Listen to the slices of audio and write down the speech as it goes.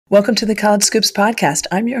Welcome to the College Scoops podcast.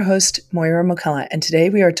 I'm your host, Moira McCullough, and today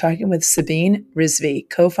we are talking with Sabine Rizvi,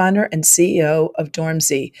 co-founder and CEO of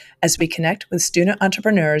DormZ, as we connect with student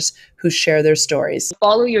entrepreneurs who share their stories.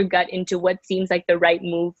 Follow your gut into what seems like the right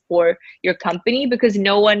move for your company, because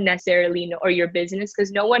no one necessarily or your business,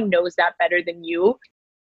 because no one knows that better than you.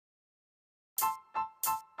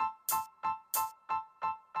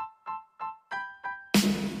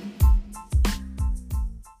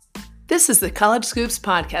 This is the College Scoops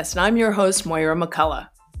podcast, and I'm your host, Moira McCullough.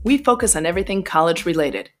 We focus on everything college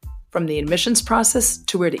related, from the admissions process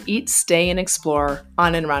to where to eat, stay, and explore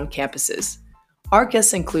on and around campuses. Our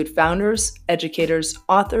guests include founders, educators,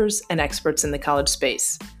 authors, and experts in the college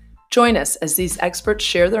space. Join us as these experts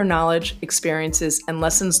share their knowledge, experiences, and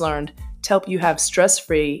lessons learned to help you have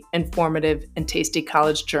stress-free, informative, and tasty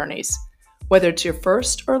college journeys. Whether it's your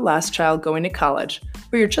first or last child going to college,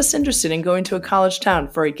 or you're just interested in going to a college town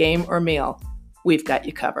for a game or meal, we've got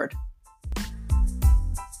you covered.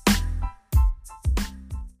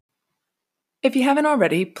 If you haven't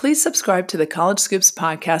already, please subscribe to the College Scoops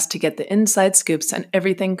podcast to get the inside scoops on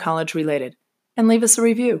everything college related, and leave us a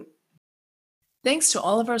review. Thanks to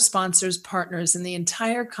all of our sponsors, partners, and the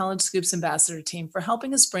entire College Scoops ambassador team for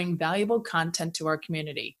helping us bring valuable content to our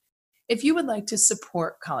community. If you would like to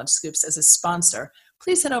support College Scoops as a sponsor,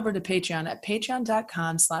 please head over to Patreon at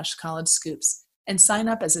patreon.com/College Scoops and sign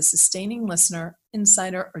up as a sustaining listener,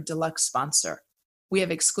 insider, or deluxe sponsor. We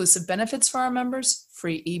have exclusive benefits for our members,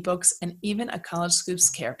 free ebooks, and even a College Scoops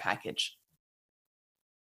care package.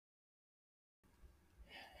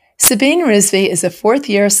 Sabine Rizvi is a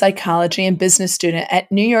fourth-year psychology and business student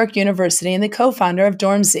at New York University and the co-founder of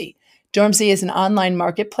DormZ. DormZ is an online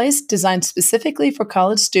marketplace designed specifically for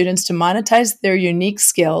college students to monetize their unique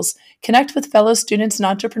skills, connect with fellow students and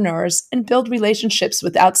entrepreneurs, and build relationships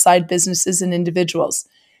with outside businesses and individuals.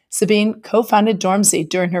 Sabine co-founded DormZ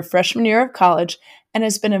during her freshman year of college and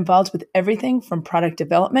has been involved with everything from product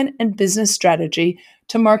development and business strategy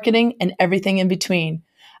to marketing and everything in between.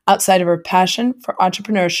 Outside of her passion for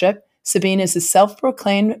entrepreneurship, Sabine is a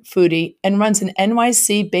self-proclaimed foodie and runs an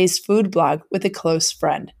NYC-based food blog with a close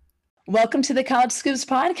friend. Welcome to the College Scoops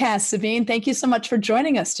podcast, Sabine. Thank you so much for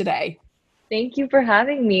joining us today. Thank you for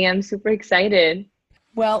having me. I'm super excited.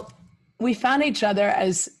 Well, we found each other,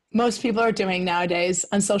 as most people are doing nowadays,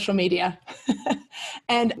 on social media.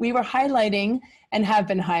 And we were highlighting and have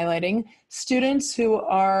been highlighting students who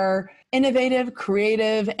are innovative,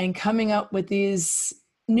 creative, and coming up with these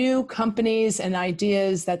new companies and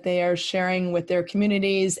ideas that they are sharing with their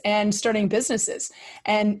communities and starting businesses.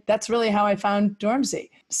 And that's really how I found DormZ.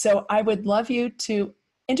 So I would love you to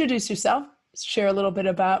introduce yourself, share a little bit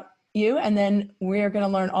about you, and then we're going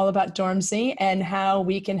to learn all about DormZ and how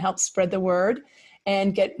we can help spread the word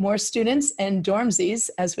and get more students and DormZs,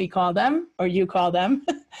 as we call them, or you call them,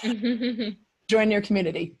 join your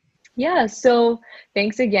community. Yeah, so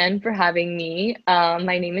thanks again for having me.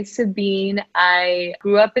 My name is Sabine. I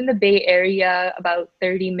grew up in the Bay Area, about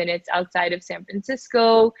 30 minutes outside of San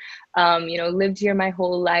Francisco. Lived here my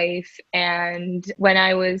whole life. And when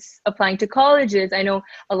I was applying to colleges, I know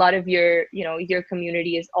a lot of your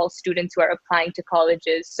community is all students who are applying to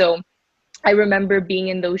colleges. So I remember being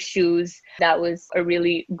in those shoes. That was a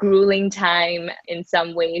really grueling time in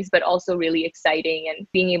some ways, but also really exciting, and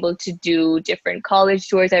being able to do different college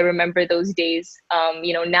tours. I remember those days.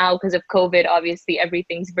 Now because of COVID, obviously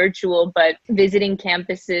everything's virtual, but visiting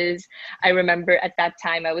campuses, I remember at that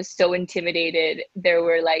time I was so intimidated. There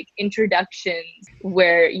were like introductions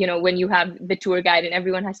where, when you have the tour guide and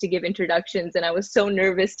everyone has to give introductions, and I was so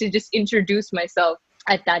nervous to just introduce myself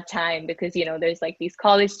at that time, because there's like these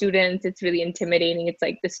college students. It's really intimidating. It's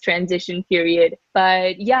like this transition period.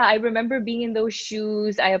 But yeah, I remember being in those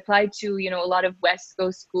shoes. I applied to a lot of West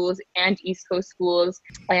Coast schools and East Coast schools,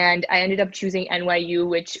 and I ended up choosing NYU,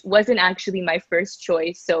 which wasn't actually my first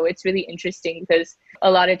choice. So it's really interesting because a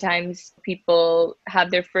lot of times people have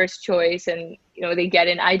their first choice and they get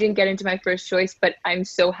in. I didn't get into my first choice, but I'm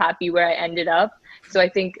so happy where I ended up. So I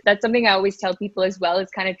think that's something I always tell people as well, is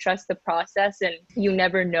kind of trust the process, and you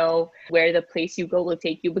never know where the place you go will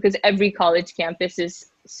take you, because every college campus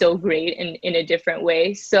is so great in a different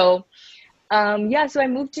way. So so I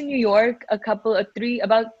moved to New York about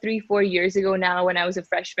 3-4 years ago now, when I was a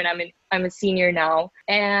freshman. I'm a senior now,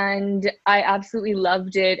 and I absolutely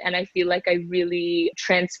loved it. And I feel like I really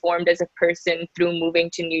transformed as a person through moving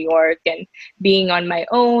to New York and being on my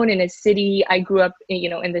own in a city. I grew up,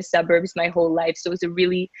 in the suburbs my whole life. So it was a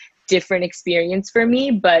really different experience for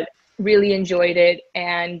me, but really enjoyed it.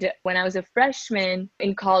 And when I was a freshman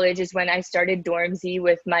in college is when I started Dormzy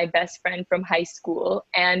with my best friend from high school.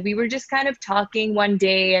 And we were just kind of talking one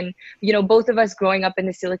day, and, both of us growing up in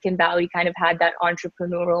the Silicon Valley kind of had that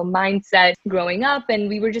entrepreneurial mindset growing up. And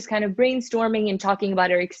we were just kind of brainstorming and talking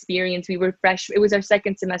about our experience. We were it was our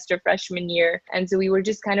second semester freshman year. And so we were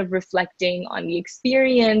just kind of reflecting on the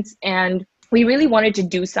experience, and we really wanted to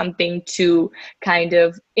do something to kind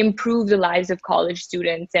of improve the lives of college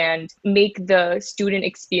students and make the student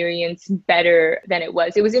experience better than it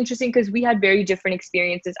was. It was interesting because we had very different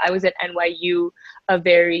experiences. I was at NYU, a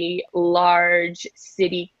very large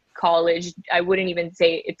city college. I wouldn't even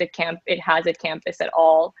say it has a campus at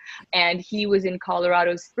all. And he was in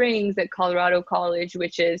Colorado Springs at Colorado College,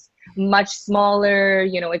 which is much smaller,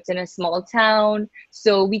 it's in a small town.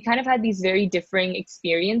 So we kind of had these very differing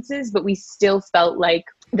experiences, but we still felt like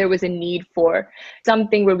there was a need for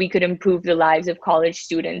something where we could improve the lives of college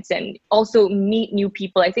students and also meet new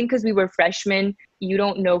people. I think because we were freshmen, you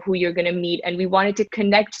don't know who you're going to meet. And we wanted to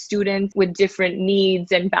connect students with different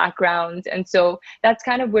needs and backgrounds. And so that's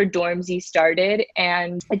kind of where Dormzy started.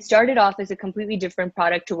 And it started off as a completely different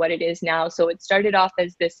product to what it is now. So it started off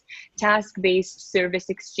as this task-based service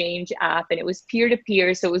exchange app, and it was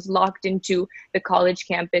peer-to-peer. So it was locked into the college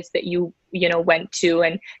campus that you went to.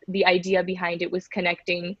 And the idea behind it was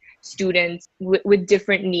connecting students with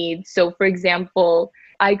different needs. So for example,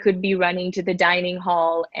 I could be running to the dining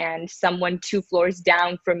hall and someone 2 floors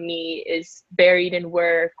down from me is buried in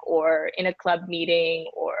work or in a club meeting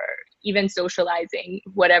or even socializing,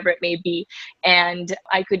 whatever it may be. And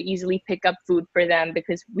I could easily pick up food for them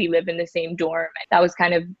because we live in the same dorm. That was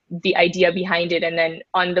kind of the idea behind it. And then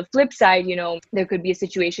on the flip side, there could be a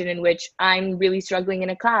situation in which I'm really struggling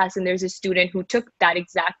in a class and there's a student who took that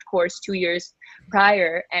exact course 2 years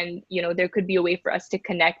prior. And, there could be a way for us to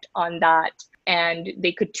connect on that, and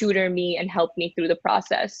they could tutor me and help me through the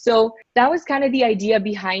process. So that was kind of the idea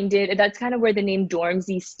behind it. That's kind of where the name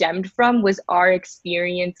Dormzy stemmed from, was our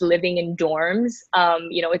experience living in dorms.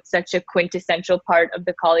 It's such a quintessential part of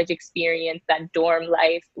the college experience, that dorm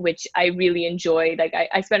life, which I really enjoyed. Like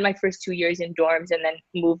I spent my first 2 years in dorms and then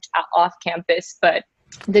moved off campus, but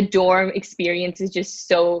the dorm experience is just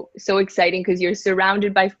so exciting because you're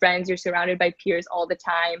surrounded by friends, you're surrounded by peers all the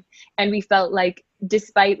time. And we felt like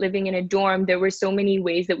despite living in a dorm, there were so many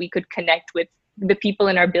ways that we could connect with the people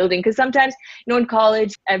in our building. Because sometimes, in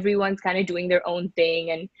college, everyone's kind of doing their own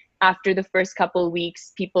thing. And after the first couple of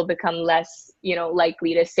weeks, people become less,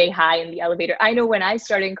 likely to say hi in the elevator. I know when I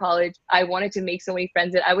started in college, I wanted to make so many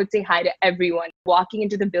friends that I would say hi to everyone. Walking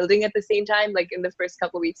into the building at the same time, like in the first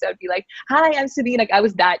couple of weeks, I would be like, hi, I'm Sabine. Like I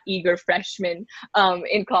was that eager freshman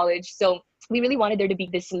in college. So we really wanted there to be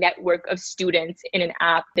this network of students in an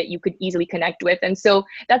app that you could easily connect with. And so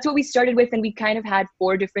that's what we started with. And we kind of had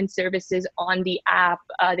 4 different services on the app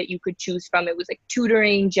that you could choose from. It was like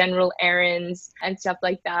tutoring, general errands, and stuff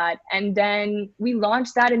like that. And then we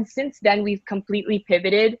launched that. And since then, we've completely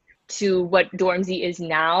pivoted to what Dormzy is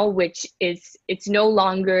now, which is it's no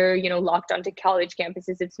longer, locked onto college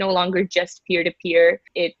campuses. It's no longer just peer-to-peer.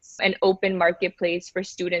 It's an open marketplace for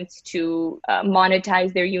students to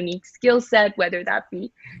monetize their unique skill set, whether that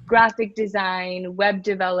be graphic design, web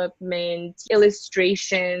development,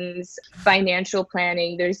 illustrations, financial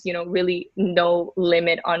planning. There's, really no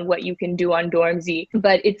limit on what you can do on Dormzy,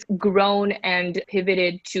 but it's grown and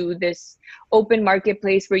pivoted to this open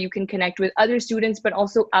marketplace where you can connect with other students, but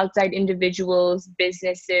also outside individuals,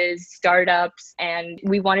 businesses, startups. And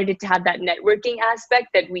we wanted it to have that networking aspect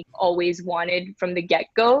that we always wanted from the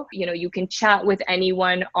get-go. You can chat with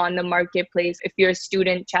anyone on the marketplace. If you're a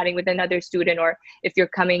student chatting with another student, or if you're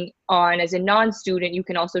coming on as a non-student, you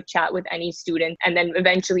can also chat with any student and then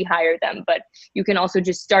eventually hire them. But you can also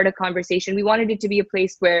just start a conversation. We wanted it to be a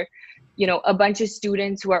place where a bunch of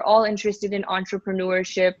students who are all interested in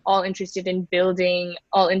entrepreneurship, all interested in building,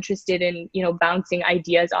 all interested in, bouncing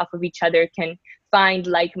ideas off of each other can find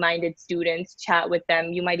like-minded students, chat with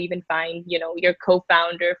them. You might even find, your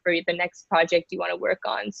co-founder for the next project you want to work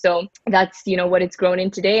on. So that's, what it's grown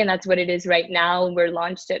in today. And that's what it is right now. We're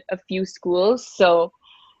launched at a few schools. So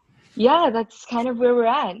yeah, that's kind of where we're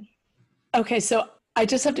at. Okay. So I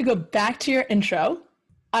just have to go back to your intro.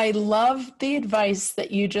 I love the advice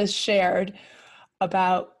that you just shared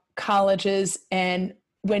about colleges and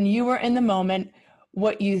when you were in the moment,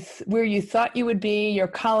 where you thought you would be, your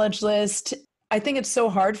college list. I think it's so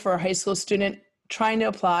hard for a high school student trying to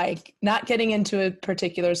apply, not getting into a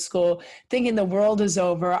particular school, thinking the world is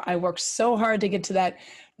over. I worked so hard to get to that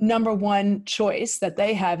number one choice that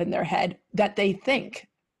they have in their head that they think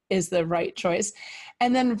is the right choice.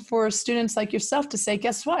 And then for students like yourself to say,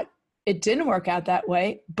 guess what? it didn't work out that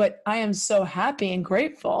way, but I am so happy and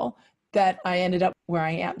grateful that I ended up where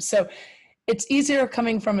I am. So it's easier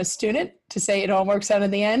coming from a student to say it all works out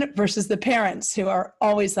in the end versus the parents who are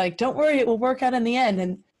always like, don't worry, it will work out in the end.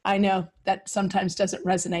 And I know that sometimes doesn't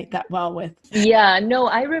resonate that well with. Yeah, no,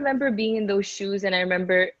 I remember being in those shoes, and I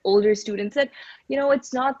remember older students said,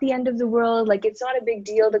 it's not the end of the world. Like, it's not a big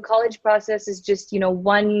deal. The college process is just,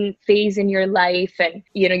 one phase in your life, and,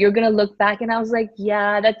 you're going to look back. And I was like,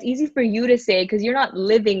 yeah, that's easy for you to say because you're not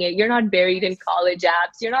living it. You're not buried in college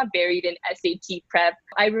apps. You're not buried in SAT prep.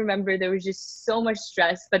 I remember there was just so much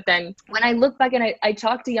stress. But then when I look back and I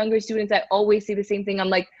talk to younger students, I always say the same thing. I'm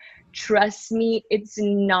like, trust me, it's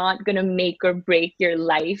not going to make or break your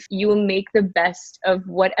life. You will make the best of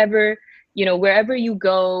whatever, wherever you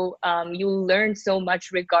go. You'll learn so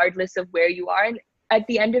much regardless of where you are. And at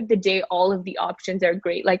the end of the day, all of the options are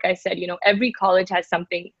great. Like I said, every college has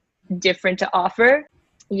something different to offer.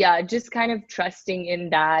 Yeah, just kind of trusting in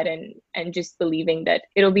that and just believing that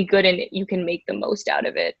it'll be good and you can make the most out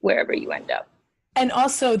of it wherever you end up. And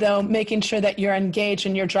also, though, making sure that you're engaged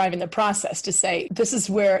and you're driving the process to say,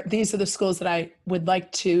 these are the schools that I would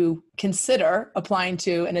like to consider applying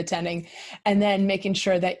to and attending. And then making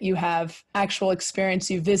sure that you have actual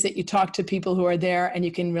experience, you visit, you talk to people who are there, and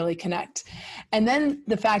you can really connect. And then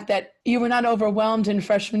the fact that you were not overwhelmed in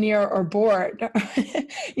freshman year or bored.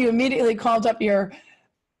 You immediately called up your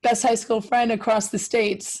best high school friend across the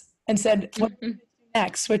states and said, what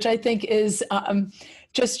next? Which I think is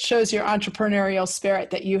just shows your entrepreneurial spirit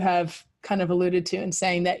that you have kind of alluded to in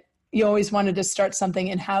saying that you always wanted to start something,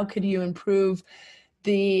 and how could you improve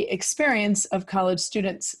the experience of college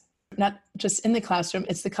students, not just in the classroom.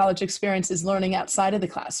 It's the college experience is learning outside of the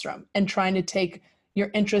classroom and trying to take your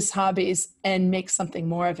interests, hobbies, and make something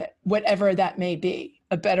more of it, whatever that may be,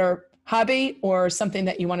 a better hobby or something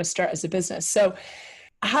that you want to start as a business. So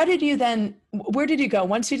where did you go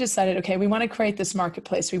once you decided, okay, we want to create this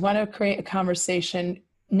marketplace, we want to create a conversation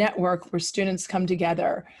network where students come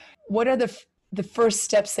together? What are the first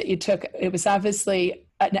steps that you took? It was obviously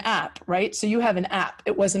an app, right? So you have an app.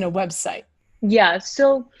 It wasn't a website. Yeah,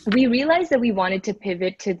 so we realized that we wanted to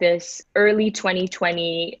pivot to this early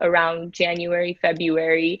 2020, around January,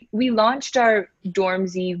 February. We launched our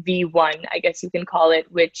Dormzy V1, I guess you can call it,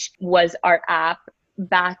 which was our app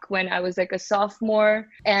back when I was like a sophomore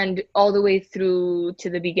and all the way through to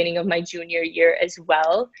the beginning of my junior year as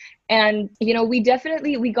well. And,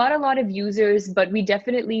 we got a lot of users, but we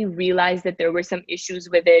definitely realized that there were some issues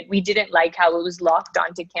with it. We didn't like how it was locked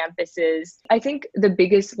onto campuses. I think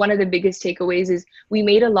one of the biggest takeaways is we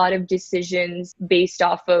made a lot of decisions based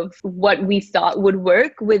off of what we thought would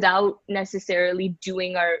work without necessarily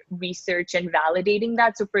doing our research and validating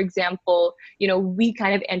that. So for example, we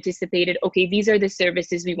kind of anticipated, okay, these are the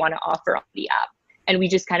services we want to offer on the app. And we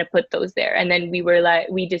just kind of put those there. And then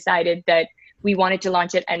we decided that we wanted to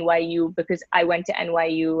launch at NYU because I went to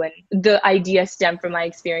NYU and the idea stemmed from my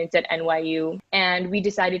experience at NYU. And we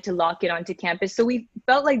decided to lock it onto campus. So we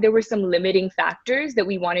felt like there were some limiting factors that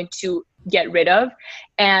we wanted to get rid of.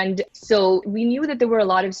 And so we knew that there were a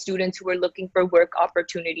lot of students who were looking for work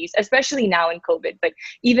opportunities, especially now in COVID. But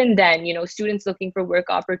even then, students looking for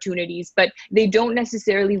work opportunities, but they don't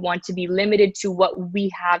necessarily want to be limited to what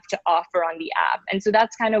we have to offer on the app. And so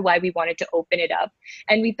that's kind of why we wanted to open it up.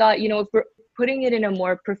 And we thought, if we're putting it in a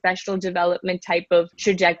more professional development type of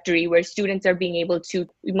trajectory where students are being able to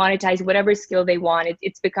monetize whatever skill they want,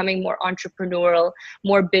 it's becoming more entrepreneurial,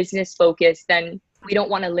 more business focused, then we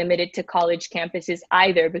don't want to limit it to college campuses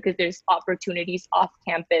either, because there's opportunities off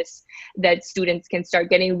campus that students can start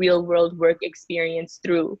getting real world work experience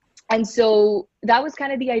through. And so that was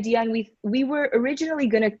kind of the idea. And we were originally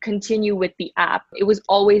going to continue with the app. It was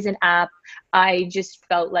always an app. I just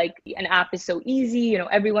felt like an app is so easy.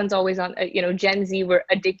 Everyone's always on, Gen Z, we're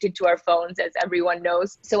addicted to our phones, as everyone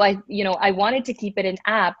knows. So I wanted to keep it an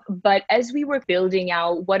app. But as we were building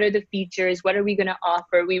out, what are the features? What are we going to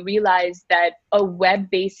offer? We realized that a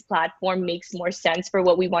web-based platform makes more sense for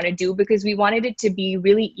what we want to do, because we wanted it to be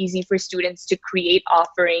really easy for students to create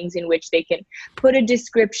offerings in which they can put a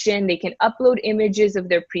description, they can upload images of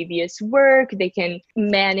their previous work, they can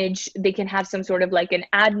have some sort of like an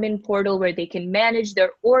admin portal where they can manage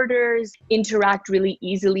their orders, interact really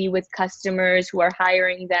easily with customers who are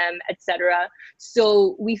hiring them, etc.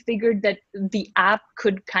 So we figured that the app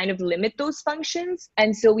could kind of limit those functions.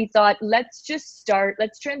 And so we thought, let's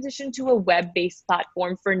transition to a web-based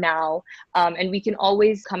platform for now. And we can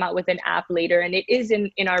always come out with an app later. And it is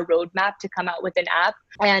in our roadmap to come out with an app.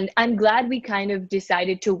 And I'm glad we kind of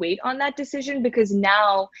decided to wait on that decision, friction, because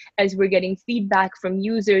now as we're getting feedback from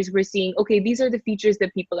users, we're seeing, okay, these are the features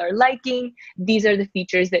that people are liking, these are the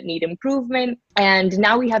features that need improvement. And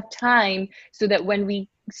now we have time so that when we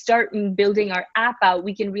start building our app out,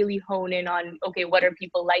 we can really hone in on, okay, what are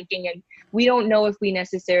people liking? And we don't know if we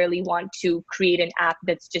necessarily want to create an app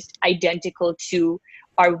that's just identical to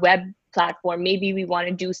our web platform. Maybe we want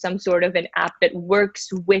to do some sort of an app that works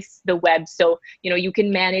with the web. So, you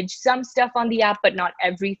can manage some stuff on the app, but not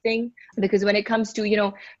everything. Because when it comes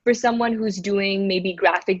to, for someone who's doing maybe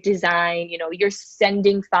graphic design, you're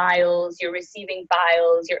sending files, you're receiving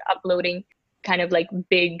files, you're uploading kind of like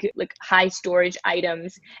big, like high storage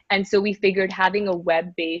items. And so we figured having a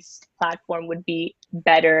web-based platform would be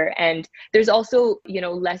better. And there's also,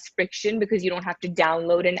 less friction because you don't have to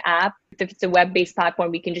download an app. If it's a web-based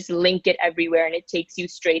platform, we can just link it everywhere and it takes you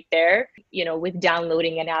straight there. With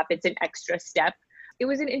downloading an app, it's an extra step. It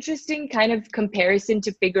was an interesting kind of comparison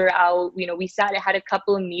to figure out, we had a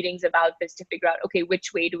couple of meetings about this to figure out, okay,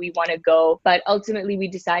 which way do we want to go? But ultimately we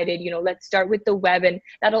decided, let's start with the web, and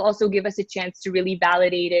that'll also give us a chance to really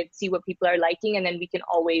validate it, see what people are liking, and then we can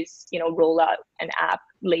always, roll out an app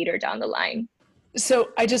later down the line. So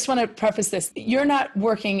I just want to preface this. You're not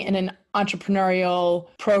working in an entrepreneurial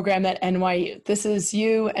program at NYU. This is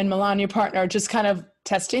you and Milan, your partner, just kind of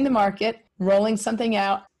testing the market, rolling something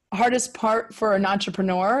out. Hardest part for an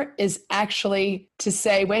entrepreneur is actually to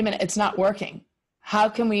say, wait a minute, it's not working. How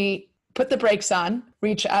can we put the brakes on,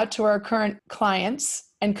 reach out to our current clients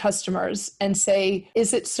and customers and say,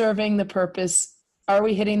 is it serving the purpose? Are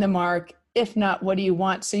we hitting the mark? If not, what do you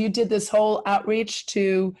want? So you did this whole outreach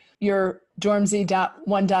to your Dormzy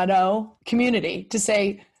 1.0 community to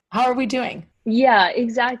say, how are we doing? Yeah,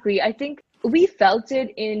 exactly. I think we felt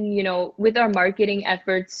it in, with our marketing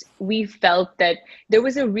efforts, we felt that there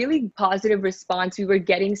was a really positive response. We were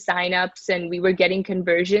getting signups and we were getting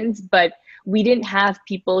conversions, but we didn't have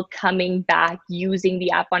people coming back using the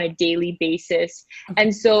app on a daily basis.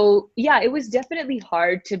 And so, yeah, it was definitely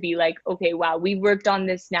hard to be like, okay, wow, we worked on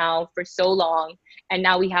this now for so long, and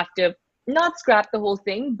now we have to not scrap the whole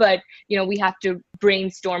thing, but we have to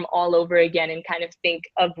brainstorm all over again and kind of think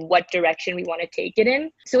of what direction we want to take it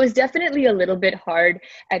in. So it's definitely a little bit hard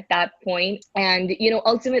at that point. And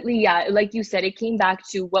ultimately, yeah, like you said, it came back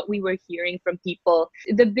to what we were hearing from people.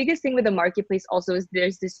 The biggest thing with the marketplace also is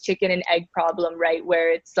there's this chicken and egg problem, right?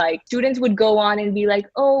 Where it's like students would go on and be like,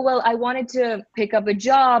 oh, well, I wanted to pick up a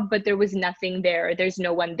job, but there was nothing there. There's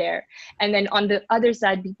no one there. And then on the other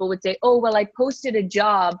side, people would say, oh, well, I posted a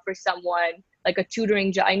job for someone, like a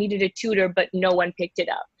tutoring job. I needed a tutor, but no one picked it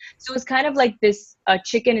up. So it's kind of like this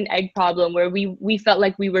chicken and egg problem where we felt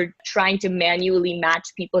like we were trying to manually match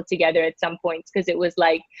people together at some points because it was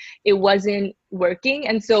like, it wasn't working.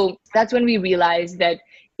 And so that's when we realized that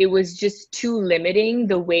it was just too limiting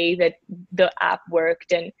the way that the app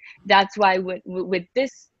worked. And that's why with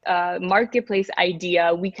this marketplace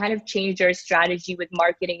idea, we kind of changed our strategy with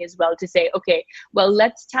marketing as well to say, okay, well,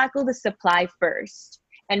 let's tackle the supply first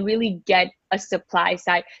and really get a supply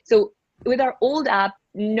side. So with our old app,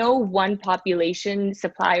 no one population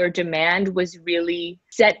supply or demand was really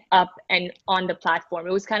set up and on the platform.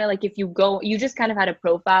 It was kind of like if you go, you just kind of had a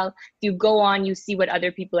profile. If you go on, you see what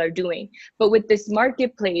other people are doing. But with this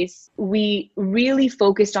marketplace, we really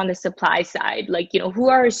focused on the supply side. Like, who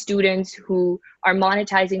are our students who are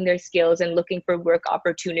monetizing their skills and looking for work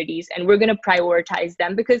opportunities? And we're going to prioritize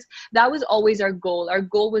them because that was always our goal. Our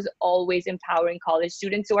goal was always empowering college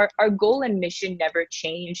students. So our goal and mission never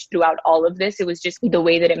changed throughout all of this. It was just the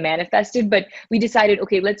way that it manifested. But we decided,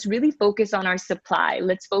 okay, let's really focus on our supply.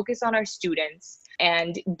 Let's focus on our students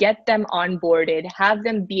and get them onboarded, have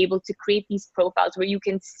them be able to create these profiles where you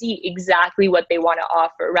can see exactly what they want to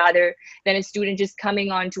offer, rather than a student just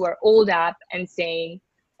coming onto our old app and saying,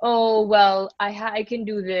 oh, well, I can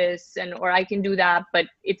do this or I can do that, but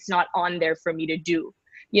it's not on there for me to do.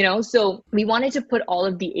 So we wanted to put all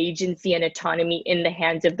of the agency and autonomy in the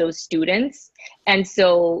hands of those students. And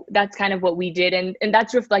so that's kind of what we did. And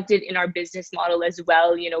that's reflected in our business model as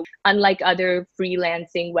well. Unlike other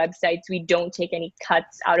freelancing websites, we don't take any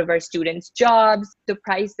cuts out of our students' jobs. The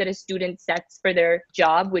price that a student sets for their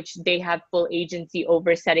job, which they have full agency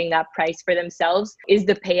over setting that price for themselves, is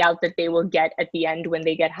the payout that they will get at the end when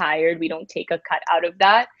they get hired. We don't take a cut out of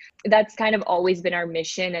that. That's kind of always been our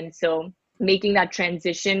mission. And so making that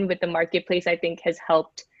transition with the marketplace, I think, has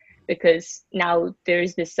helped because now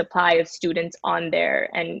there's this supply of students on there.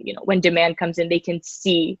 And, when demand comes in, they can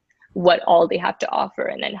see what all they have to offer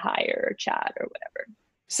and then hire or chat or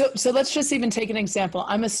whatever. So let's just even take an example.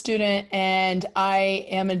 I'm a student and I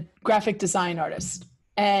am a graphic design artist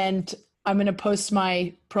and I'm going to post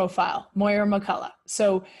my profile, Moira McCullough.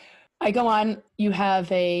 So I go on, you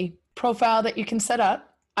have a profile that you can set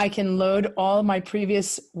up. I can load all my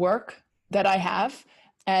previous work that I have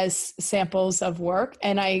as samples of work,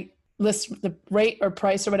 and I list the rate or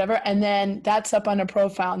price or whatever, and then that's up on a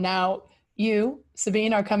profile. Now, you,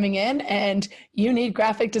 Sabine, are coming in and you need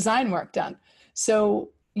graphic design work done. So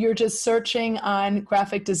you're just searching on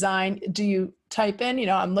graphic design. Do you type in,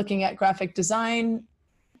 I'm looking at graphic design?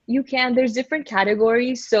 You can. There's different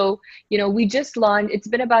categories. So, we just launched, it's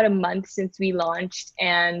been about a month since we launched.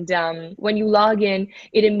 And when you log in,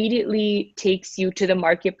 it immediately takes you to the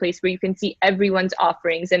marketplace where you can see everyone's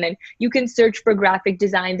offerings. And then you can search for graphic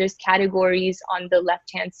design. There's categories on the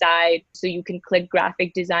left-hand side. So you can click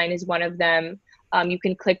graphic design is one of them. You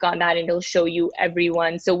can click on that and it'll show you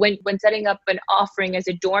everyone. So when setting up an offering as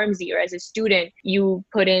a dormsy or as a student, you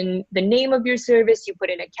put in the name of your service, you put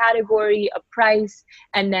in a category, a price,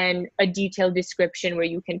 and then a detailed description where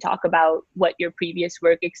you can talk about what your previous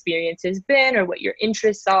work experience has been or what your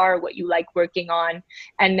interests are, what you like working on.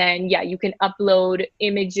 And then, you can upload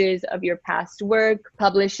images of your past work,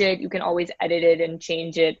 publish it. You can always edit it and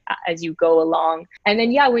change it as you go along. And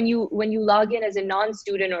then, when you log in as a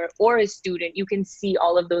non-student or a student, you can see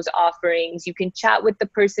all of those offerings. You can chat with the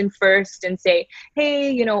person first and say,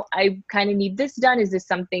 hey, I kind of need this done. Is this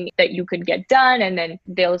something that you could get done? And then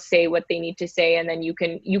they'll say what they need to say. And then you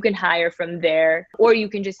can hire from there, or you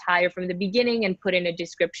can just hire from the beginning and put in a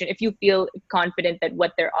description. If you feel confident that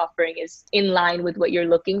what they're offering is in line with what you're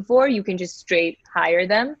looking for, you can just straight hire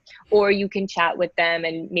them, or you can chat with them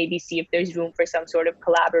and maybe see if there's room for some sort of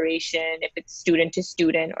collaboration, if it's student to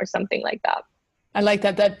student or something like that. I like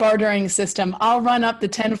that bartering system. I'll run up the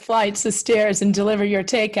 10 flights of stairs and deliver your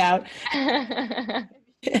takeout.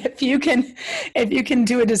 If you can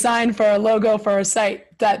do a design for a logo for a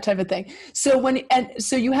site, that type of thing. So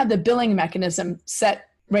so you have the billing mechanism set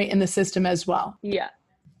right in the system as well. Yeah.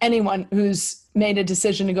 Anyone who's made a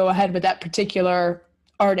decision to go ahead with that particular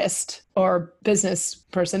artist or business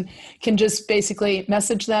person can just basically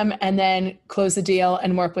message them and then close the deal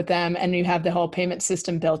and work with them, and you have the whole payment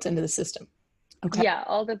system built into the system. Okay. Yeah,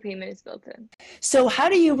 all the payment is built in. So how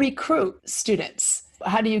do you recruit students?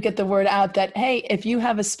 How do you get the word out that, hey, if you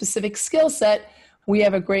have a specific skill set, we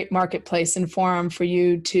have a great marketplace and forum for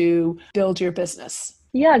you to build your business?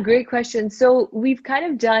 Yeah, great question. So we've kind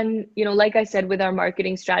of done, like I said, with our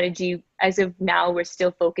marketing strategy, as of now, we're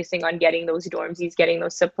still focusing on getting those dormsies, getting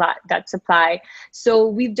those supply. So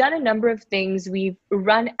we've done a number of things. We've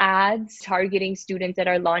run ads targeting students at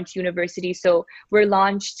our launch university. So we're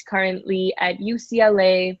launched currently at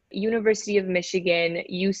UCLA, University of Michigan,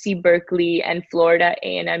 UC Berkeley, and Florida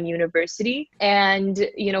A&M University. And,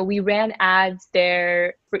 we ran ads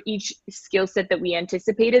there for each skill set that we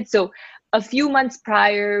anticipated. So a few months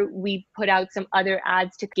prior, we put out some other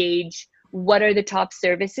ads to gauge what are the top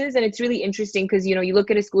services. And it's really interesting because, you look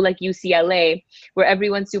at a school like UCLA where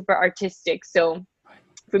everyone's super artistic. So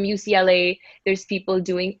from UCLA, there's people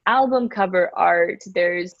doing album cover art,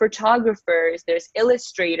 there's photographers, there's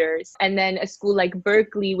illustrators. And then a school like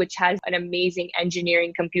Berkeley, which has an amazing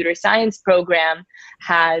engineering computer science program,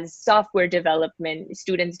 has software development,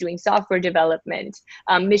 students doing software development.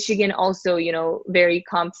 Michigan also, very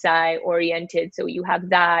comp sci oriented. So you have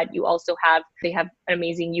that. You also they have an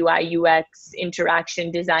amazing UI, UX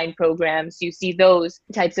interaction design programs. You see those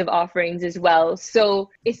types of offerings as well. So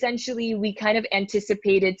essentially, we kind of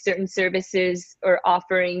anticipated certain services or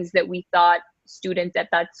offerings that we thought students at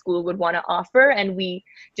that school would want to offer. And we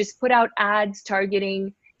just put out ads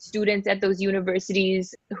targeting students at those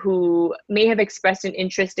universities who may have expressed an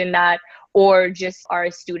interest in that or just are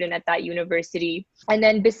a student at that university. And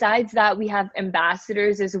then besides that, we have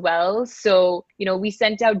ambassadors as well. So, we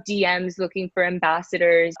sent out DMs looking for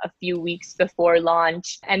ambassadors a few weeks before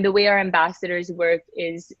launch. And the way our ambassadors work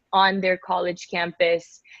is on their college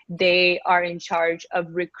campus, they are in charge of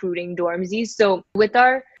recruiting dormsies. So with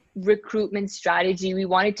our recruitment strategy, we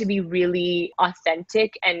wanted to be really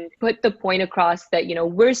authentic and put the point across that,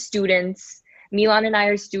 we're students, Milan and I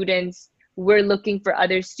are students, we're looking for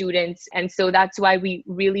other students. And so that's why we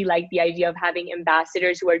really like the idea of having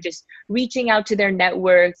ambassadors who are just reaching out to their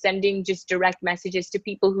network, sending just direct messages to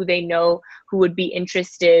people who they know who would be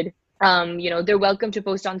interested. They're welcome to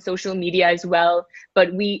post on social media as well,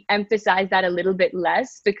 but we emphasize that a little bit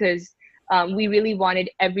less because we really wanted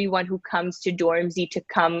everyone who comes to Dormsy to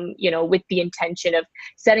come, with the intention of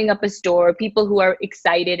setting up a store, people who are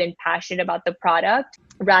excited and passionate about the product.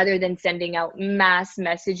 rather than sending out mass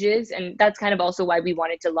messages. And that's kind of also why we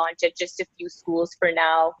wanted to launch at just a few schools for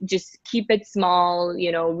now. Just keep it small,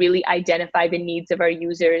 really identify the needs of our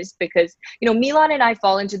users, because, Milan and I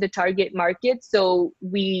fall into the target market. So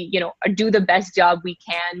we, do the best job we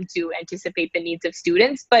can to anticipate the needs of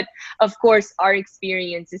students. But of course, our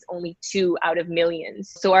experience is only 2 out of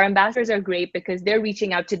millions. So our ambassadors are great because they're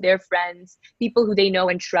reaching out to their friends, people who they know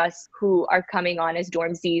and trust, who are coming on as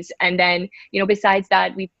Dormsies. And then, besides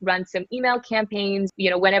that, we've run some email campaigns.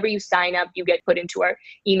 Whenever you sign up, you get put into our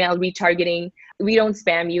email retargeting. We don't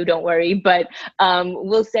spam you, don't worry, but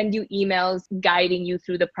we'll send you emails guiding you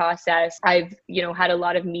through the process. I've, had a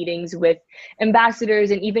lot of meetings with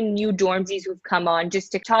ambassadors and even new Dormsies who've come on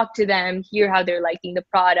just to talk to them, hear how they're liking the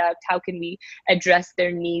product, how can we address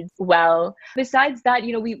their needs well. Besides that,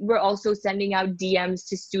 we're also sending out DMs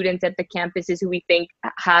to students at the campuses who we think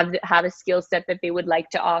have a skill set that they would like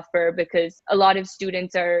to offer, because a lot of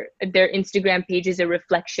students their Instagram page is a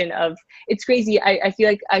reflection of, it's crazy. I feel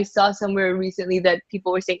like I saw somewhere recently that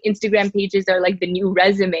people were saying Instagram pages are like the new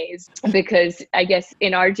resumes, because I guess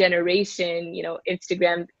in our generation,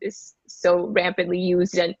 Instagram is so rampantly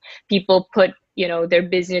used and people put, their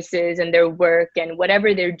businesses and their work and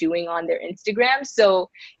whatever they're doing on their Instagram. So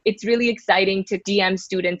it's really exciting to DM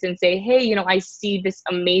students and say, hey, I see this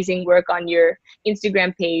amazing work on your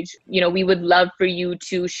Instagram page. We would love for you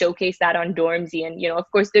to showcase that on Dormsy. And, of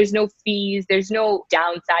course, there's no fees, there's no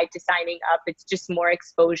downside to signing up. It's just more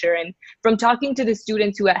exposure. And from talking to the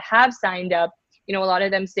students who have signed up, a lot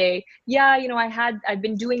of them say, yeah, I've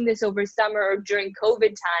been doing this over summer or during COVID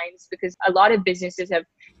times, because a lot of businesses have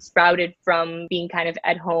sprouted from being kind of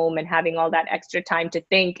at home and having all that extra time to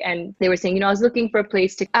think. And they were saying, I was looking for a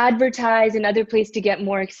place to advertise, another place to get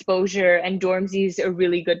more exposure, and Dormsy is a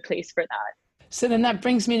really good place for that. So then that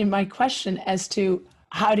brings me to my question as to,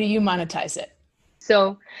 how do you monetize it?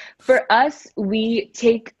 So for us, we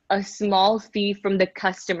take a small fee from the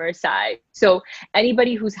customer side. So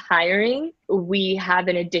anybody who's hiring, we have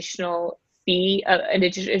an additional fee, an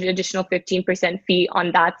additional 15% fee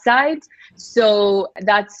on that side. So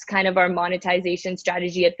that's kind of our monetization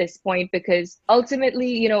strategy at this point, because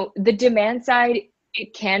ultimately, the demand side,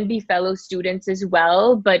 it can be fellow students as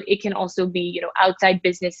well, but it can also be, outside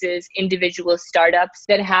businesses, individual startups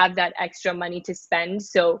that have that extra money to spend.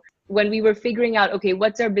 So when we were figuring out, okay,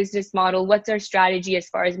 what's our business model? What's our strategy as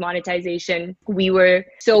far as monetization? We were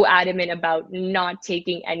so adamant about not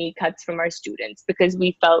taking any cuts from our students, because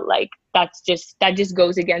we felt like that just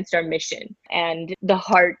goes against our mission and the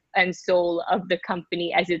heart and soul of the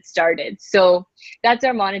company as it started. So that's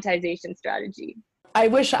our monetization strategy. I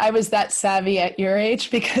wish I was that savvy at your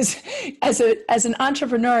age, because as an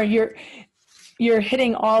entrepreneur, you're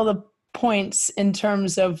hitting all the points in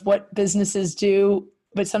terms of what businesses do,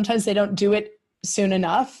 but sometimes they don't do it soon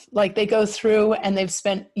enough. Like they go through and they've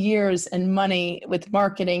spent years and money with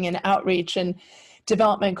marketing and outreach and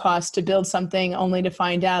development costs to build something, only to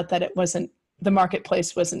find out that the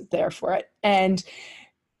marketplace wasn't there for it. And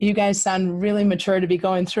you guys sound really mature to be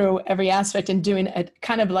going through every aspect and doing a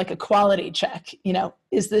kind of like a quality check.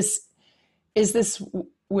 Is this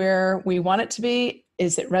where we want it to be?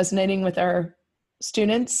 Is it resonating with our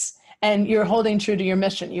students? And you're holding true to your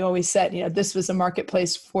mission. You always said, this was a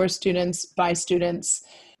marketplace for students, by students,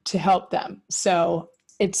 to help them. So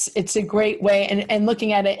it's a great way, and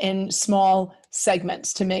looking at it in small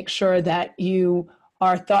segments to make sure that you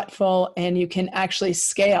are thoughtful and you can actually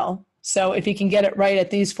scale. So if you can get it right at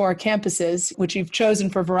these 4 campuses, which you've chosen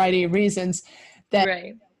for a variety of reasons, then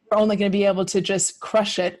right, we're only going to be able to just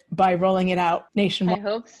crush it by rolling it out nationwide. I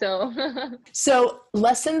hope so. So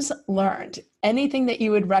lessons learned, anything that you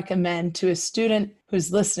would recommend to a student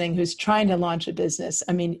who's listening, who's trying to launch a business?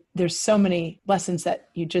 I mean, there's so many lessons that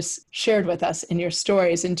you just shared with us in your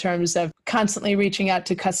stories in terms of constantly reaching out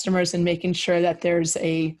to customers and making sure that there's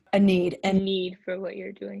a need for what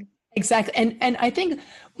you're doing. Exactly. And I think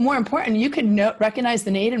more important, you could recognize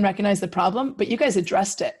the need and recognize the problem, but you guys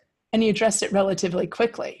addressed it. And you addressed it relatively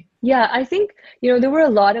quickly. Yeah, I think, there were a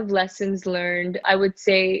lot of lessons learned. I would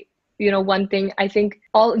say, one thing, I think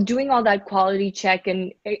doing all that quality check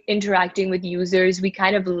and interacting with users, we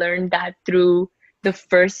kind of learned that through the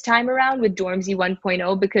first time around with Dormsy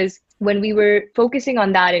 1.0, because when we were focusing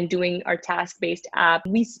on that and doing our task-based app,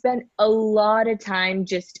 we spent a lot of time,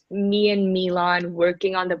 just me and Milan,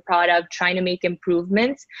 working on the product, trying to make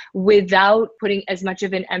improvements without putting as much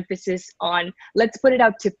of an emphasis on, let's put it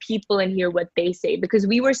out to people and hear what they say, because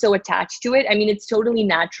we were so attached to it. I mean, it's totally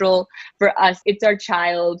natural for us. It's our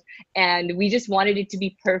child, and we just wanted it to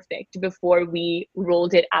be perfect before we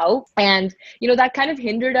rolled it out. And, that kind of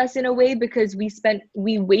hindered us in a way, because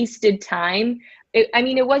we wasted time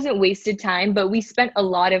it wasn't wasted time, but we spent a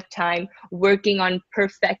lot of time working on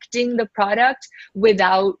perfecting the product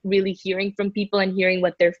without really hearing from people and hearing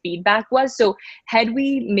what their feedback was. So had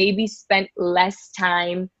we maybe spent less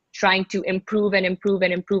time trying to improve and improve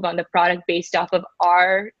and improve on the product based off of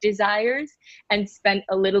our desires, and spent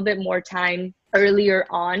a little bit more time earlier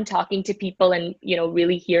on talking to people and,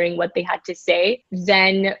 really hearing what they had to say,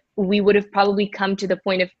 then we would have probably come to the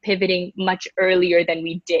point of pivoting much earlier than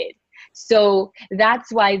we did. So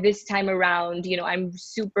that's why this time around, I'm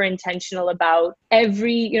super intentional about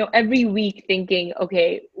every week thinking,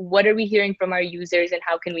 okay, what are we hearing from our users and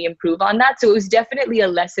how can we improve on that? So it was definitely a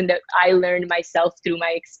lesson that I learned myself through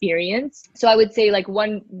my experience. So I would say like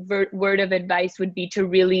one word of advice would be to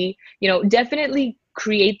really, definitely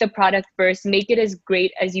create the product first, make it as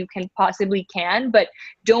great as you can possibly can, but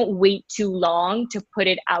don't wait too long to put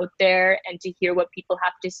it out there and to hear what people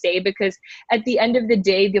have to say, because at the end of the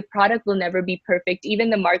day, the product will never be perfect. Even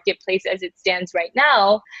the marketplace as it stands right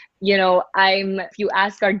now, if you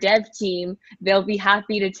ask our dev team, they'll be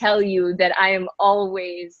happy to tell you that I am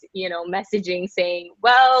always, messaging saying,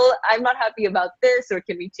 well, I'm not happy about this, or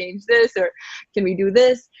can we change this, or can we do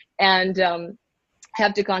this? And I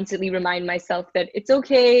have to constantly remind myself that it's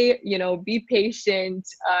okay, be patient.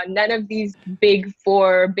 None of these big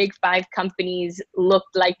 4, big 5 companies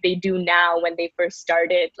looked like they do now when they first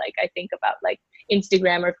started. Like I think about like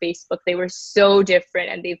Instagram or Facebook, they were so different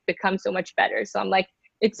and they've become so much better. So I'm like,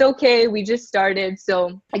 it's okay, we just started.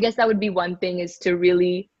 So I guess that would be one thing, is to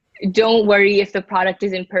really don't worry if the product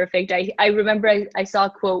isn't perfect. I remember I saw a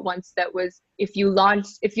quote once that was, if your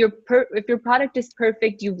product is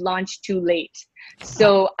perfect, you've launched too late.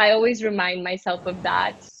 So I always remind myself of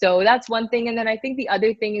that. So that's one thing. And then I think the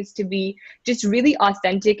other thing is to be just really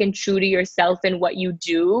authentic and true to yourself in what you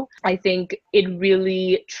do. I think it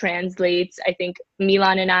really translates. I think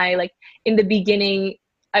Milan and I, like in the beginning,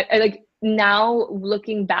 I like now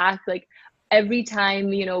looking back, like every time,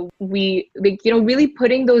 we like, really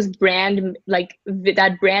putting those brand, like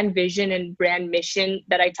that brand vision and brand mission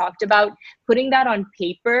that I talked about, putting that on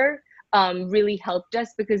paper really helped us,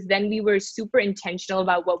 because then we were super intentional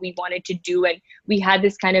about what we wanted to do. And we had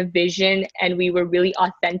this kind of vision and we were really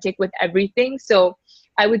authentic with everything. So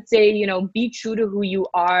I would say, be true to who you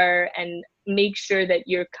are and make sure that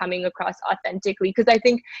you're coming across authentically. Because I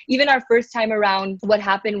think even our first time around, what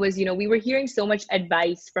happened was, we were hearing so much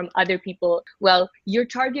advice from other people. Well, your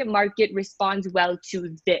target market responds well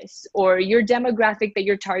to this, or your demographic that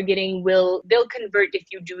you're targeting they'll convert if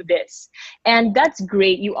you do this. And that's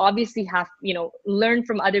great. You obviously have, learn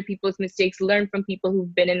from other people's mistakes, learn from people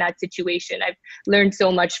who've been in that situation. I've learned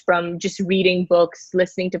so much from just reading books,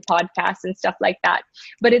 listening to podcasts and stuff like that.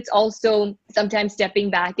 But it's also sometimes stepping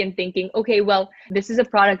back and thinking, okay, well, this is a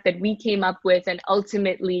product that we came up with, and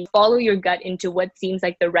ultimately follow your gut into what seems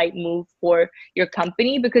like the right move for your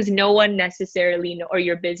company, because no one necessarily or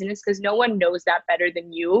your business, because no one knows that better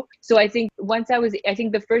than you. So I think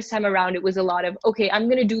the first time around, it was a lot of, okay, I'm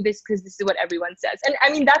going to do this because this is what everyone says. And I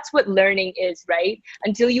mean, that's what learning is, right?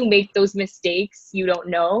 Until you make those mistakes, you don't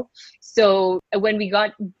know. So when we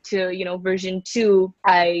got to, version 2,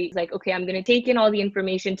 I was like, okay, I'm going to take in all the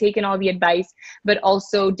information, take in all the advice, but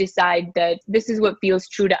also decide that this is what feels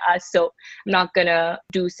true to us. So I'm not going to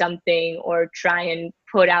do something or try and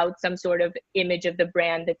put out some sort of image of the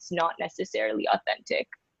brand that's not necessarily authentic.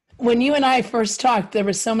 When you and I first talked, there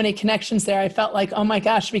were so many connections there. I felt like, oh my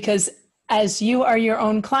gosh, because as you are your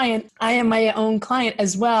own client, I am my own client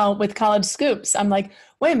as well with College Scoops. I'm like,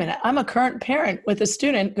 wait a minute, I'm a current parent with a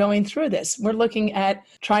student going through this. We're looking at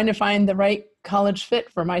trying to find the right college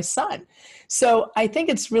fit for my son. So I think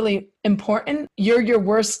it's really important. You're your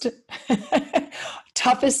worst,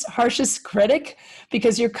 toughest, harshest critic,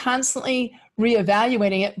 because you're constantly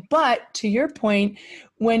reevaluating it. But to your point,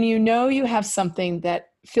 when you know you have something that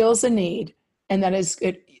fills a need and that is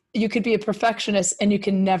good, you could be a perfectionist and you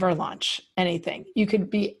can never launch anything. You could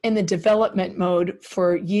be in the development mode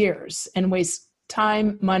for years and waste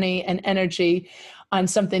time, money, and energy on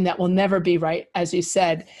something that will never be right, as you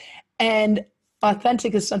said. And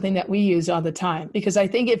authentic is something that we use all the time, because I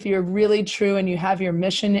think if you're really true and you have your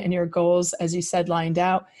mission and your goals, as you said, lined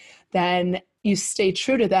out, then you stay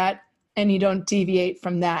true to that and you don't deviate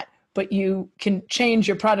from that. But you can change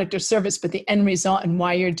your product or service, but the end result and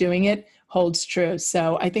why you're doing it holds true.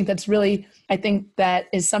 So I think that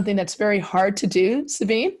is something that's very hard to do,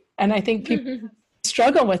 Sabine. And I think people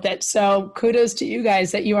struggle with it. So kudos to you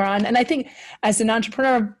guys that you are on. And I think as an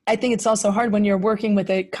entrepreneur, I think it's also hard when you're working with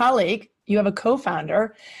a colleague. You have a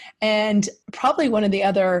co-founder, and probably one of the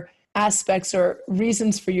other aspects or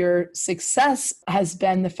reasons for your success has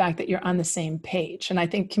been the fact that you're on the same page. And I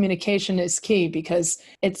think communication is key because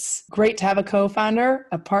it's great to have a co-founder,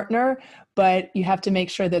 a partner, but you have to make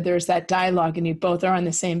sure that there's that dialogue and you both are on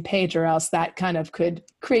the same page, or else that kind of could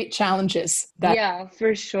create challenges that. Yeah,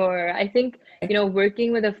 for sure. I think,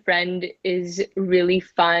 working with a friend is really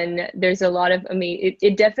fun. There's a lot of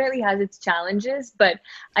it definitely has its challenges, but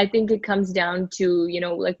I think it comes down to,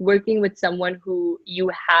 like working with someone who you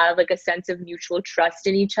have like a sense of mutual trust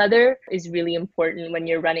in each other is really important when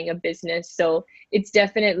you're running a business. So it's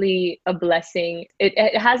definitely a blessing.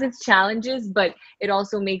 It has its challenges, but it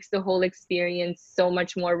also makes the whole experience so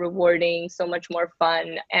much more rewarding, so much more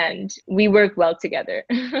fun, and we work well together.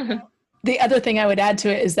 The other thing I would add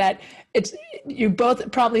to it is that you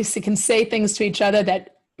both probably can say things to each other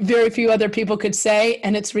that very few other people could say,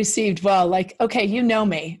 and it's received well. Like, okay, you know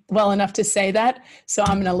me well enough to say that, so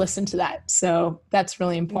I'm going to listen to that. So that's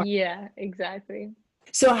really important. Yeah, exactly.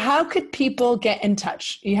 So how could people get in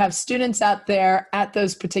touch? You have students out there at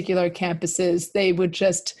those particular campuses. They would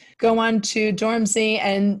just go on to Dormzy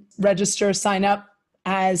and register, sign up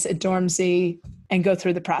as a Dormzy and go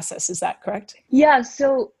through the process. Is that correct? Yeah,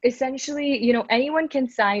 so essentially, anyone can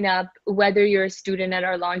sign up, whether you're a student at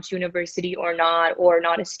our launch university or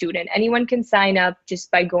not a student. Anyone can sign up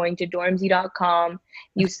just by going to dormzy.com.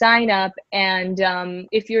 You sign up, and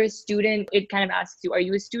if you're a student, it kind of asks you, are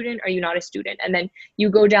you a student? Are you not a student? And then you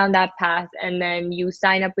go down that path, and then you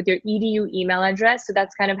sign up with your EDU email address. So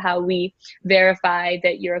that's kind of how we verify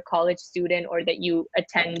that you're a college student or that you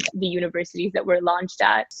attend the universities that we're launched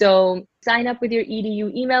at. So sign up with your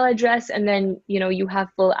EDU email address, and then you have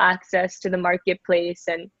full access to the marketplace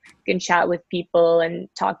and can chat with people and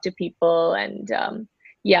talk to people. And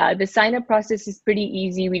yeah, the sign up process is pretty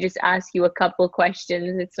easy. We just ask you a couple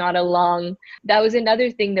questions. It's not a long. That was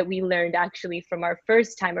another thing that we learned actually from our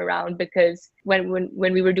first time around, because when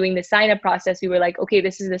we were doing the sign up process, we were like, okay,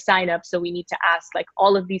 this is the sign up, so we need to ask like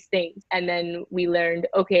all of these things. And then we learned,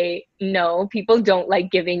 okay, no, people don't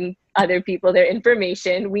like giving other people their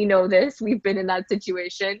information. We know this. We've been in that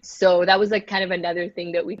situation. So that was like kind of another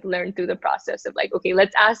thing that we learned through the process of like, okay,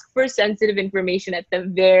 let's ask for sensitive information at the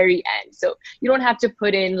very end. So you don't have to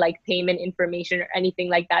put in like payment information or anything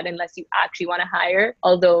like that unless you actually want to hire.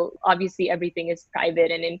 Although obviously everything is private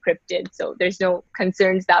and encrypted, so there's no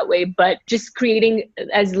concerns that way. But just creating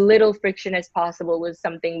as little friction as possible was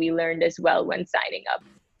something we learned as well when signing up.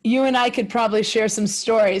 You and I could probably share some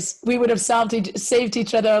stories. We would have saved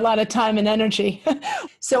each other a lot of time and energy.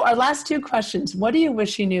 So our last two questions. What do you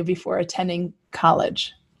wish you knew before attending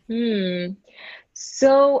college?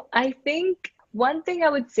 So I think one thing I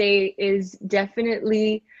would say is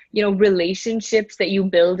definitely, relationships that you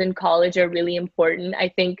build in college are really important. I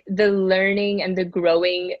think the learning and the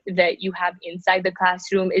growing that you have inside the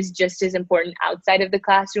classroom is just as important outside of the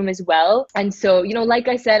classroom as well. And so, like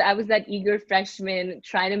I said, I was that eager freshman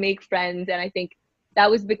trying to make friends. And I think that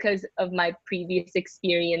was because of my previous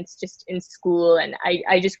experience just in school. And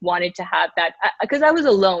I just wanted to have that because I was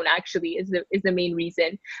alone actually is the main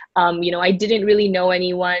reason. I didn't really know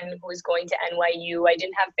anyone who was going to NYU. I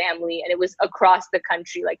didn't have family, and it was across the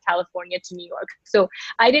country, like California to New York. So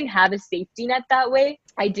I didn't have a safety net that way.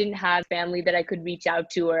 I didn't have family that I could reach out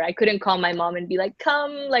to, or I couldn't call my mom and be like,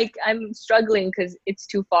 come, like I'm struggling because it's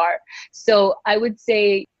too far. So I would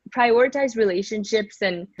say prioritize relationships,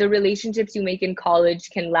 and the relationships you make in college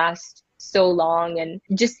can last so long. And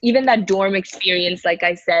just even that dorm experience, like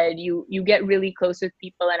I said, you get really close with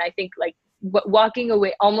people. And I think like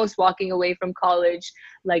almost walking away from college,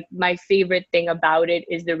 like my favorite thing about it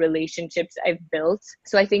is the relationships I've built.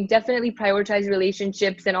 So I think definitely prioritize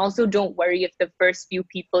relationships, and also don't worry if the first few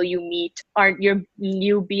people you meet aren't your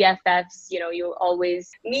new BFFs. You'll always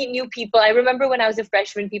meet new people. I remember when I was a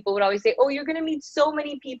freshman, people would always say, oh, you're going to meet so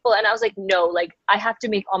many people. And I was like, no, like I have to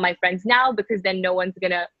make all my friends now, because then no one's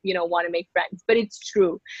going to, want to make friends. But it's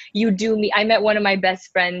true. You do meet. I met one of my best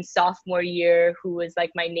friends sophomore year who was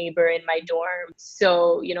like my neighbor in my dorm.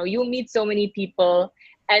 So, you'll meet so many people.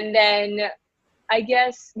 And then I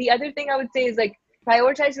guess the other thing I would say is like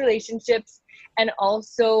prioritize relationships, and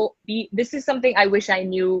also this is something I wish I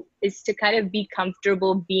knew, is to kind of be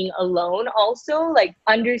comfortable being alone. Also, like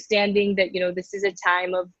understanding that, this is a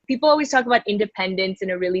time of, people always talk about independence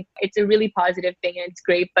and it's a really positive thing and it's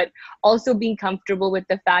great, but also being comfortable with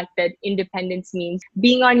the fact that independence means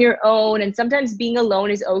being on your own, and sometimes being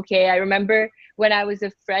alone is okay. I remember when I was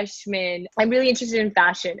a freshman, I'm really interested in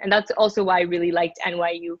fashion. And that's also why I really liked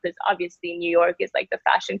NYU, because obviously New York is like the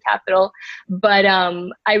fashion capital. But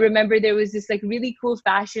I remember there was this like really cool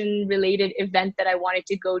fashion related event that I wanted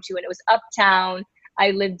to go to, and it was uptown.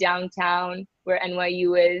 I live downtown where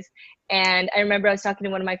NYU is. And I remember I was talking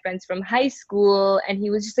to one of my friends from high school, and he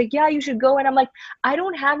was just like, yeah, you should go. And I'm like, I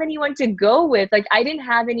don't have anyone to go with. Like, I didn't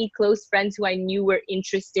have any close friends who I knew were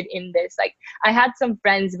interested in this. Like, I had some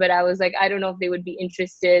friends, but I was like, I don't know if they would be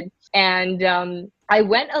interested. And I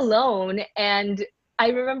went alone. And I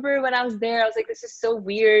remember when I was there, I was like, this is so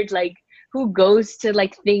weird. Like, who goes to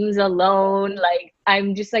like things alone? Like,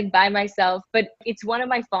 I'm just like by myself. But it's one of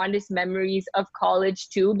my fondest memories of college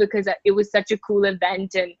too, because it was such a cool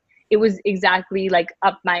event, and it was exactly like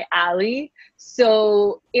up my alley.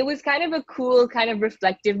 So it was kind of a cool, kind of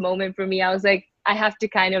reflective moment for me. I was like, I have to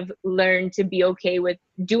kind of learn to be okay with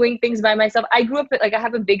doing things by myself. I grew up like, I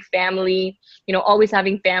have a big family, you know, always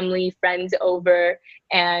having family, friends over,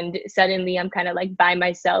 and suddenly I'm kind of like by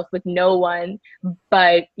myself with no one.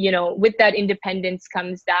 But, you know, with that independence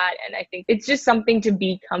comes that. And I think it's just something to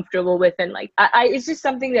be comfortable with. And like, it's just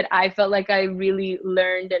something that I felt like I really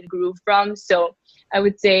learned and grew from. So I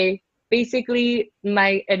would say basically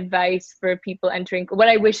my advice for people entering, what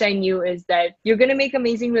I wish I knew is that you're going to make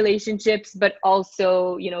amazing relationships, but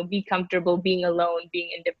also, you know, be comfortable being alone, being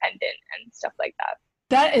independent and stuff like that.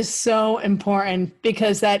 That is so important,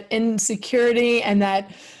 because that insecurity and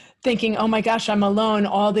that thinking, oh my gosh, I'm alone,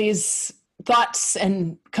 all these thoughts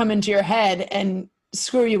and come into your head and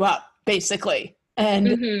screw you up, basically.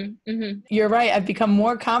 And you're right. I've become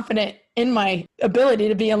more confident in my ability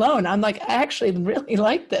to be alone. I'm like, I actually really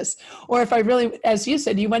like this. Or if I really, as you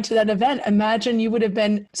said, you went to that event, imagine you would have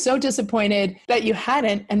been so disappointed that you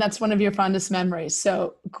hadn't. And that's one of your fondest memories.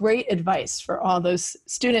 So great advice for all those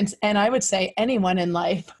students. And I would say anyone in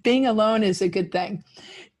life, being alone is a good thing.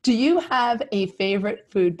 Do you have a favorite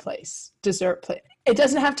food place, dessert place? It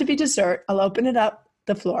doesn't have to be dessert. I'll open it up.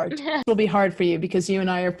 The floor. It will be hard for you because you and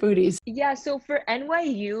I are foodies. Yeah, so for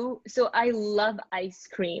NYU, so I love ice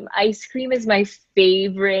cream. Ice cream is my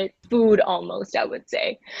favorite food almost, I would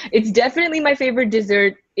say. It's definitely my favorite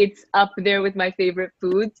dessert. It's up there with my favorite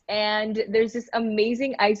foods. And there's this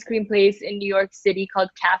amazing ice cream place in New York City called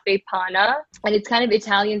Cafe Pana. And it's kind of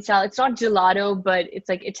Italian style. It's not gelato, but it's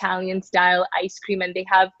like Italian style ice cream. And they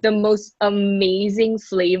have the most amazing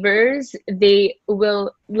flavors. They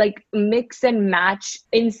will like mix and match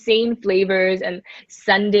insane flavors and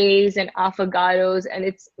sundaes and affogatos. And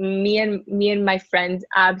it's me and my friends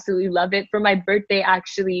absolutely love it. For my birthday,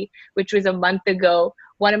 actually, which was a month ago,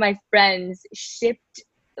 one of my friends shipped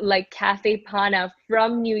like Cafe Pana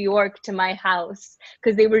from New York to my house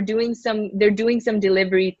because they're doing some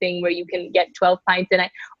delivery thing where you can get 12 pints, and I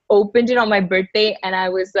opened it on my birthday and I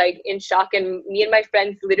was like in shock, and me and my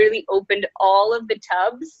friends literally opened all of the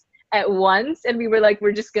tubs at once, and we were like,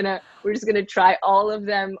 we're just gonna try all of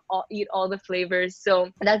them, eat all the flavors. So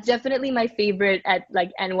that's definitely my favorite at like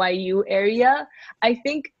NYU area. I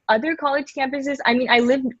think other college campuses, I mean, I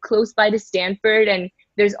live close by to Stanford, and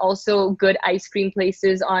there's also good ice cream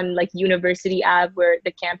places on like University Ave where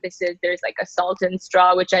the campus is. There's like a Salt and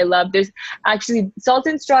Straw, which I love. There's actually Salt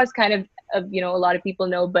and Straw is kind of you know, a lot of people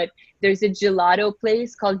know, but there's a gelato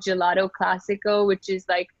place called Gelato Classico, which is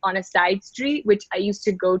like on a side street, which I used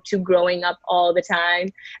to go to growing up all the time.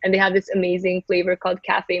 And they have this amazing flavor called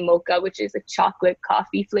Cafe Mocha, which is a chocolate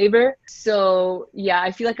coffee flavor. So yeah,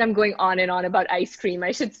 I feel like I'm going on and on about ice cream.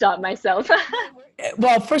 I should stop myself.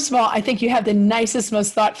 Well, first of all, I think you have the nicest,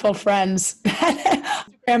 most thoughtful friends.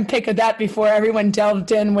 And pick of that before everyone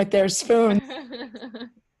delved in with their spoons.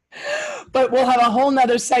 But we'll have a whole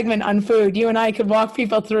nother segment on food. You and I could walk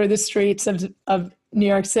people through the streets of New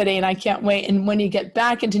York City, and I can't wait. And when you get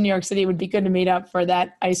back into New York City, it would be good to meet up for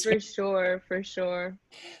that ice cream. For sure.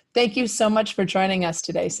 Thank you so much for joining us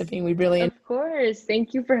today, Sabine. We really Of course.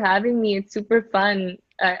 Thank you for having me. It's super fun.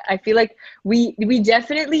 I feel like we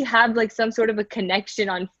definitely have like some sort of a connection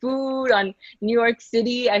on food, on New York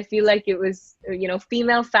City. I feel like it was, you know,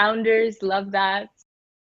 female founders. Love that.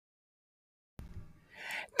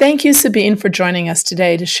 Thank you, Sabine, for joining us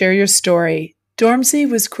today to share your story. Dormzy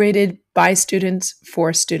was created by students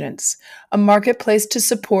for students, a marketplace to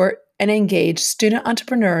support and engage student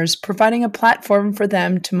entrepreneurs, providing a platform for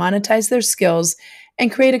them to monetize their skills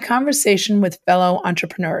and create a conversation with fellow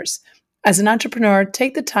entrepreneurs. As an entrepreneur,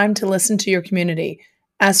 take the time to listen to your community,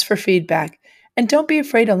 ask for feedback, and don't be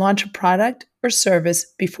afraid to launch a product or service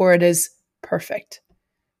before it is perfect.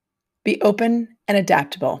 Be open and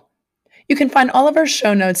adaptable. You can find all of our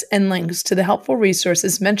show notes and links to the helpful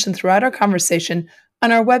resources mentioned throughout our conversation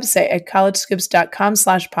on our website at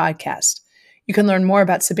collegescoops.com/podcast. You can learn more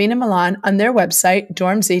about Sabine and Milan on their website,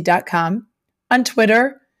 dormzy.com, on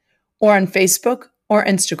Twitter, or on Facebook or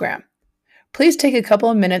Instagram. Please take a couple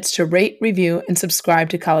of minutes to rate, review, and subscribe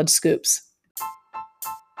to College Scoops.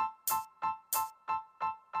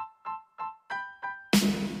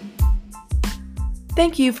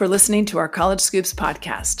 Thank you for listening to our College Scoops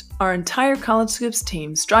podcast. Our entire College Scoops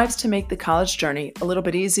team strives to make the college journey a little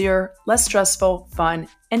bit easier, less stressful, fun,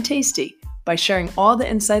 and tasty by sharing all the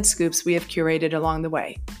inside scoops we have curated along the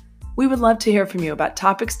way. We would love to hear from you about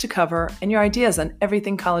topics to cover and your ideas on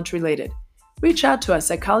everything college related. Reach out to us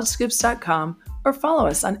at collegescoops.com or follow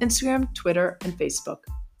us on Instagram, Twitter, and Facebook.